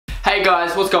Hey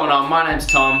guys, what's going on? My name's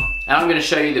Tom, and I'm going to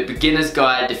show you the beginner's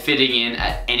guide to fitting in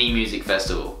at any music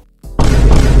festival.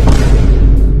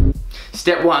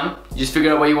 Step 1, you just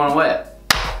figure out what you want to wear.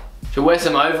 So wear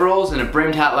some overalls and a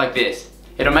brimmed hat like this.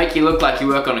 It'll make you look like you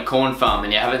work on a corn farm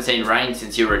and you haven't seen rain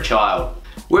since you were a child.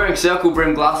 Wearing circle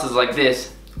brim glasses like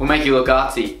this will make you look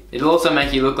artsy. It'll also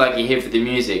make you look like you're here for the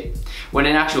music, when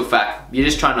in actual fact, you're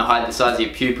just trying to hide the size of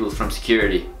your pupils from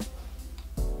security.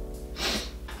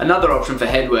 Another option for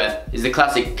headwear is the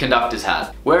classic conductor's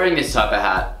hat. Wearing this type of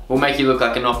hat will make you look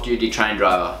like an off-duty train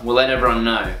driver. We'll let everyone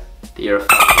know that you're a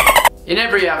fucker. In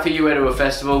every outfit you wear to a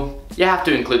festival, you have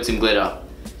to include some glitter,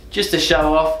 just to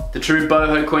show off the true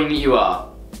boho queen that you are.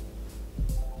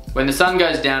 When the sun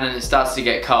goes down and it starts to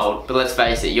get cold, but let's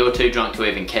face it, you're too drunk to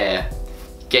even care,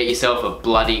 get yourself a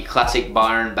bloody classic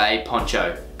Byron Bay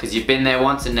poncho, because you've been there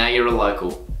once and now you're a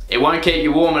local. It won't keep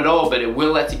you warm at all, but it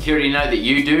will let security know that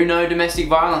you do know domestic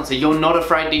violence, so you're not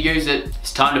afraid to use it.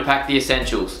 It's time to pack the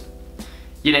essentials.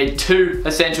 You need 2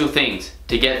 essential things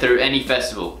to get through any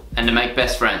festival and to make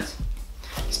best friends.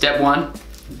 Step 1,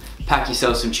 pack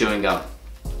yourself some chewing gum.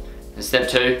 And step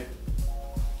 2,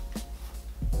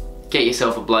 get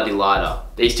yourself a bloody lighter.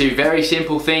 These 2 very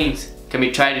simple things can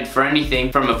be traded for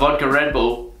anything from a vodka Red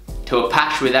Bull to a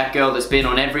patch with that girl that's been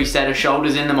on every set of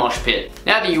shoulders in the mosh pit.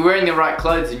 Now that you're wearing the right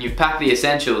clothes and you've packed the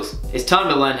essentials, it's time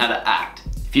to learn how to act.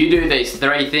 If you do these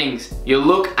 3 things, you'll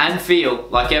look and feel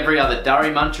like every other durry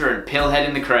muncher and pillhead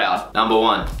in the crowd. Number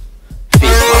 1,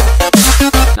 fist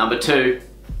bump. Number 2,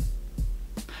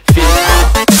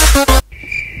 fist bump.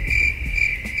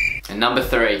 And number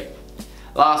 3,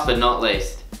 last but not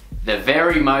least, the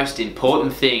very most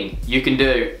important thing you can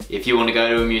do if you want to go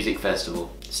to a music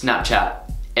festival. Snapchat.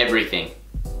 Everything.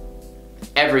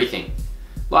 Everything.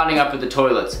 Lining up at the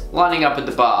toilets, lining up at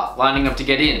the bar, lining up to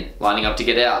get in, lining up to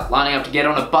get out, lining up to get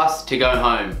on a bus to go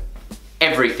home.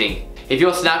 Everything. If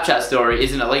your Snapchat story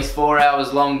isn't at least 4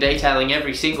 hours long detailing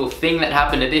every single thing that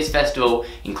happened at this festival,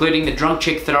 including the drunk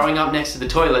chick throwing up next to the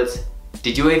toilets,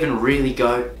 did you even really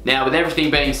go? Now with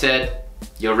everything being said,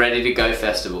 you're ready to go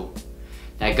festival.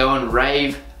 Now go and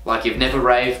rave like you've never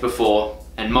raved before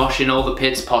and mosh in all the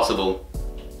pits possible.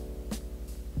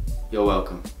 You're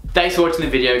welcome. Thanks for watching the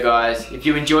video, guys. If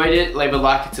you enjoyed it, leave a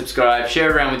like and subscribe, share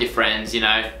it around with your friends, you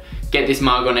know, get this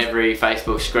mug on every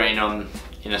Facebook screen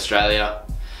in Australia.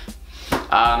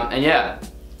 And yeah,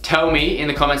 tell me in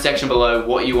the comment section below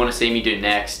what you want to see me do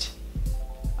next.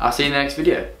 I'll see you in the next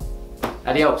video.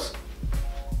 Adios.